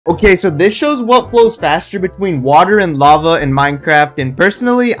Okay, so this shows what flows faster between water and lava in Minecraft, and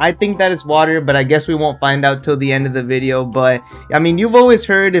personally, I think that it's water, but I guess we won't find out till the end of the video. But, I mean, you've always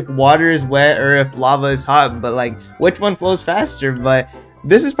heard if water is wet or if lava is hot, but like, which one flows faster? But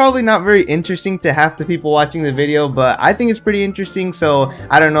this is probably not very interesting to half the people watching the video, but I think it's pretty interesting, so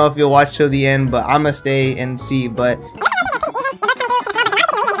I don't know if you'll watch till the end, but I'ma stay and see. But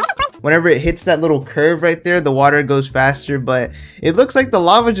whenever it hits that little curve right there, the water goes faster, but it looks like the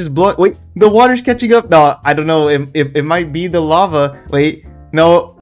lava just blew. Wait, the water's catching up. No, I don't know. It might be the lava. Wait, no.